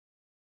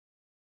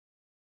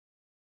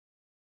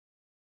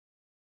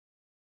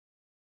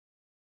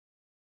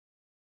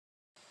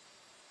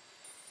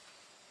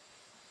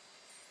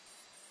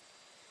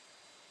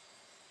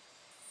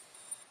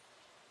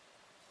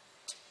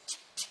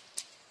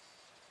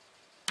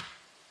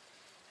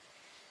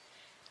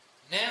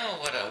Now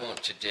what I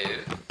want to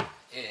do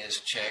is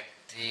check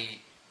the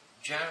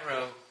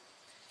gyro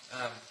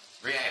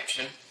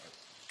reaction, or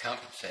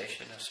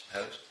compensation, I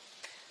suppose,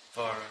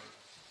 for,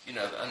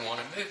 the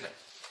unwanted movement.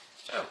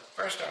 So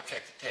first I'll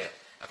check the tail.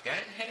 I've got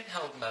it in head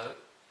hold mode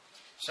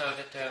so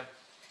that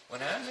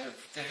when I move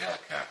the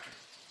helicopter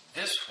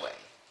this way,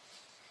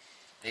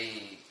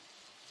 the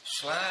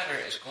slider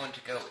is going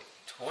to go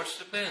towards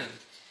the boom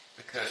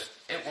because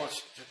it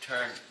wants to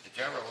turn, the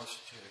gyro wants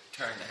to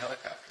turn the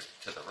helicopter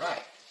to the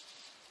right.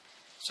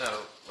 So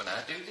when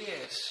I do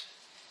this,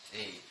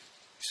 the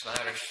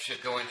slider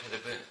should go into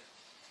the boom.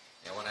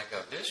 Now when I go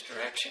this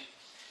direction,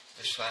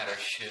 the slider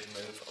should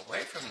move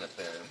away from the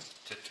boom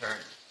to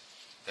turn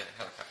the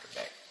helicopter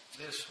back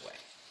this way.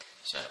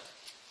 So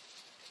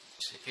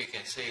if you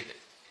can see that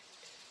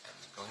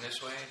I'm going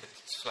this way, the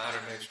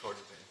slider moves toward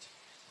the boom.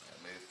 When I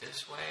move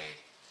this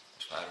way,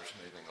 the slider's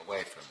moving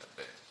away from the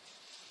boom.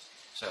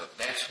 So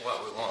that's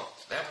what we want.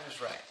 That one is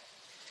right.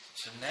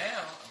 So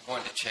now I'm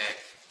going to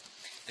check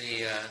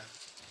the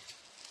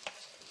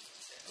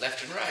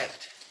left and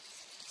right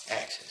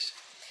axis.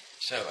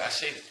 So I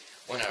see that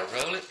when I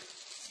roll it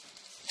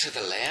to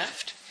the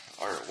left,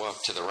 or well,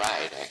 to the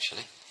right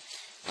actually,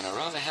 when I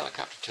roll the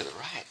helicopter to the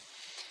right,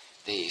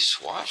 the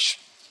swash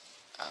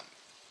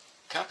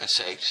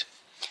compensates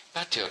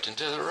by tilting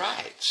to the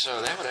right.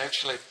 So that would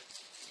actually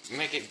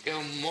make it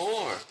go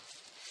more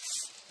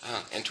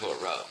into a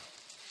roll.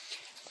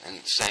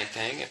 And same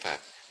thing, if I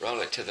roll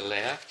it to the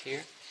left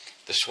here,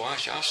 the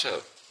swash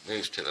also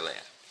moves to the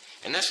left.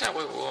 And that's not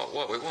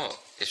what we want.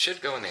 It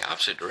should go in the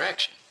opposite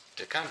direction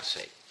to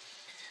compensate.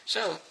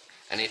 So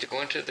I need to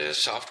go into the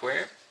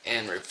software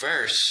and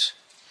reverse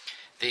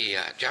the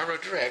gyro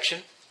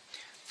direction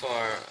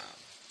for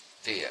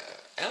the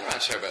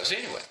aileron servos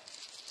anyway.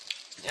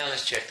 Now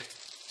let's check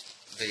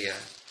the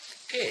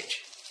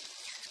pitch.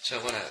 So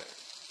when I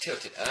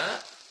tilt it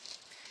up,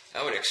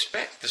 I would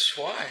expect the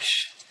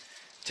swash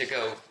to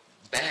go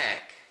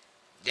back,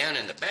 down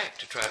in the back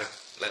to try to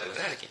level it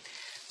out again.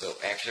 But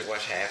actually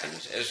what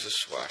happens is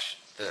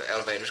the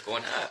elevator's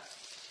going up.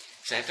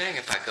 Same thing,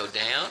 if I go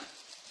down,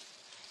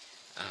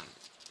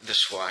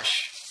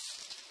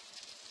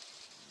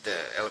 the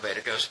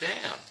elevator goes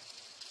down,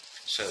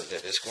 so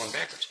that it's going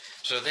backwards.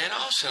 So that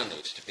also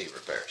needs to be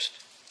reversed.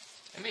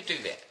 Let me do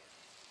that.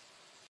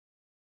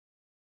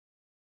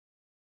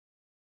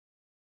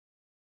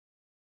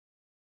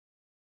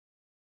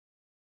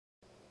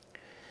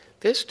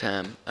 This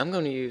time, I'm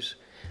going to use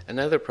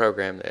another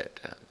program that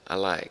I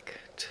like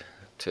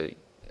to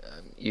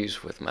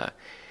use with my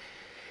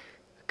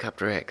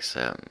CopterX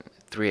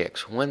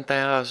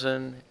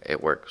 3X1000.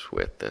 It works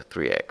with the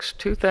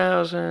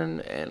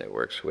 3X2000, and it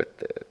works with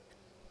the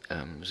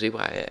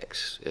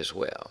ZYX as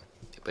well.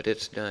 But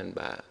it's done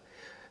by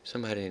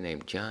somebody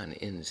named John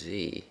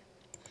NZ.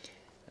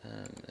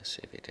 Let's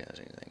see if he tells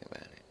anything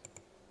about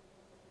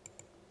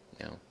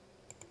it.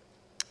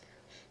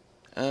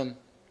 No.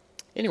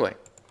 Anyway.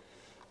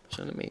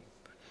 So let me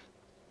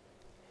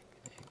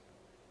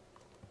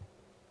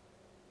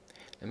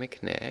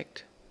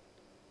connect.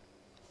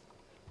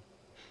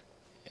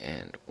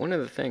 And one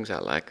of the things I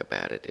like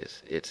about it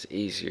is it's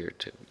easier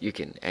to, you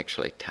can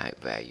actually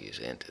type values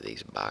into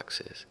these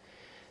boxes.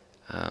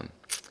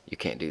 You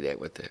can't do that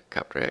with the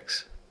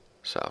CopterX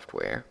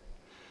software.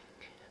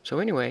 So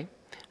anyway,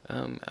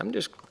 I'm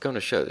just going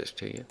to show this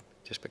to you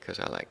just because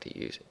I like to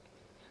use it.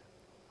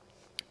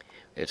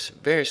 It's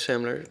very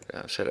similar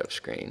setup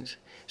screens,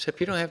 except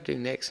you don't have to do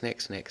next.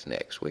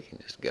 We can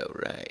just go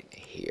right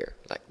here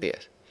like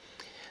this.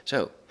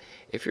 So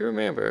if you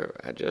remember,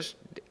 I just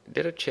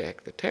did a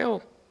check. The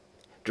tail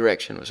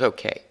direction was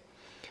okay,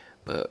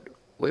 but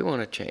we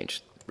want to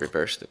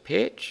reverse the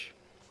pitch,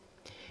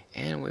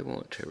 and we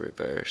want to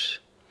reverse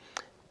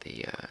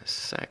the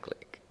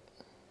cyclic,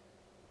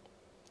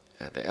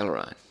 the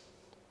aileron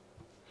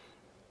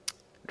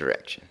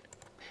direction.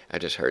 I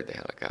just heard the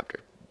helicopter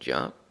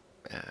jump.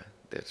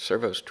 The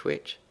servos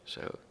twitch,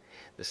 so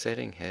the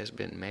setting has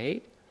been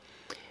made,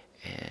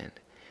 and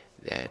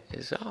that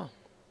is all.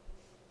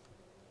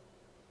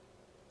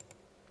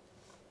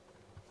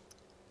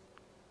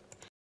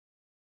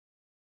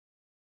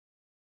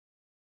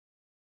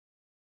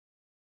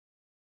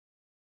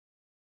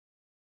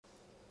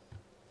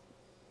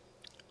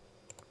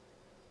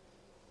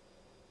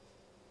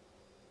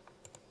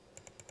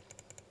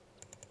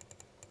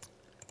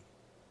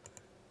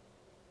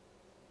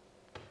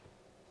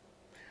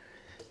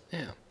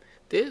 Now,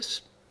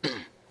 this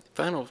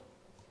final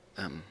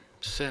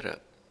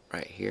setup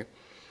right here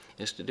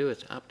is to do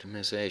with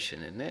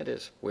optimization, and that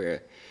is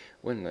where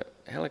when the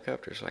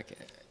helicopter is like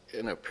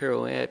in a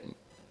pirouette,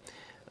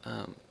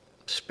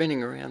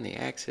 spinning around the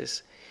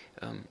axis,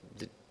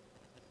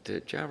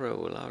 the gyro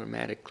will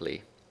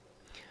automatically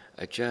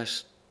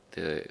adjust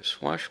the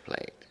swash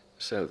plate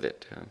so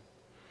that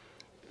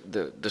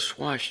the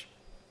swash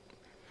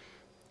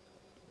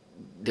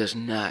does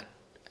not,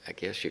 I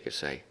guess you could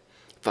say,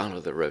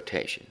 follow the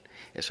rotation.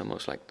 It's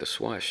almost like the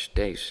swash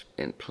stays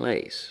in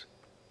place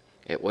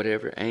at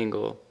whatever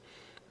angle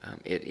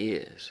it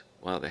is.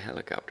 while the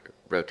helicopter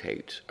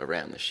rotates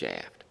around the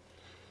shaft.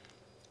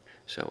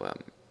 So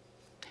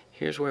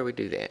here's where we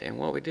do that. And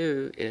what we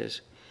do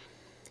is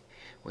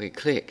we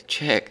click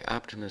check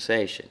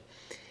optimization,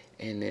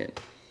 and then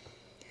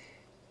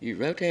you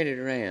rotate it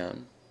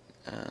around,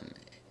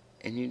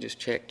 and you just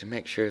check to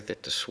make sure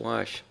that the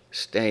swash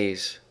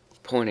stays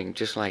pointing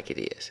just like it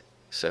is.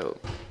 So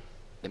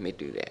let me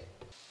do that.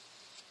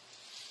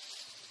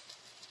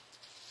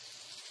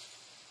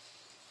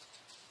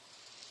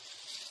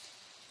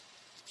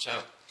 So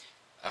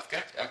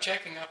I'm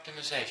checking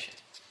optimization,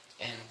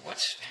 and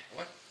what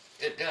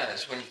it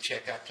does when you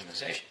check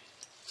optimization,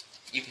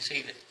 you can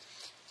see that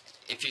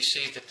if you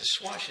see that the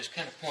swash is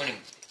kind of pointing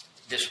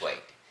this way,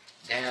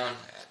 down,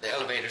 the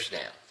elevator's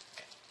down,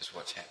 is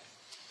what's happening.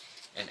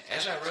 And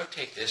as I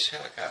rotate this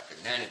helicopter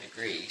 90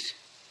 degrees,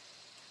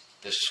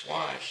 the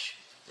swash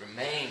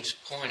remains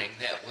pointing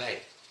that way.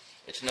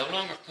 It's no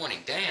longer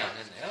pointing down,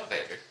 and the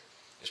elevator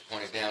is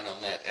pointing down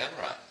on that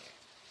aileron there.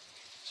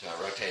 So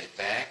I rotate it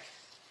back.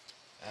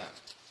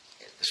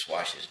 The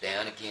swash is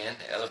down again,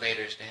 the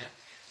elevator is down.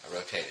 I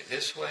rotate it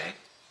this way,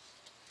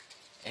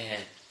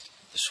 and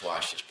the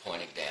swash is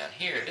pointing down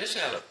here. This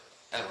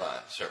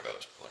aileron servo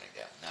is pointing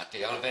down, not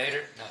the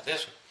elevator, not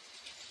this one.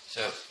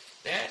 So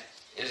that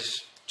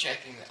is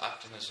checking the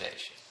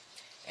optimization.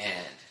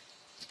 And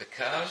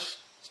because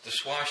the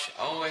swash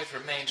always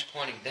remains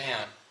pointing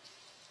down,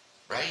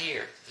 right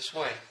here, this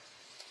way,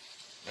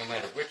 no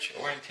matter which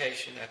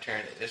orientation I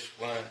turn it, this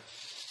one,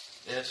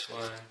 this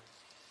one,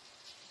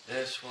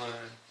 this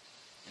one,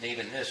 and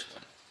even this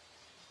one,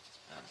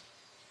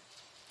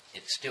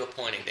 it's still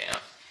pointing down.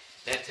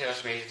 That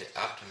tells me that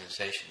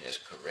optimization is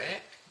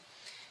correct,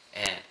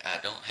 and I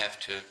don't have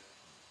to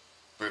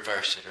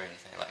reverse it or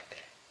anything like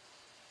that.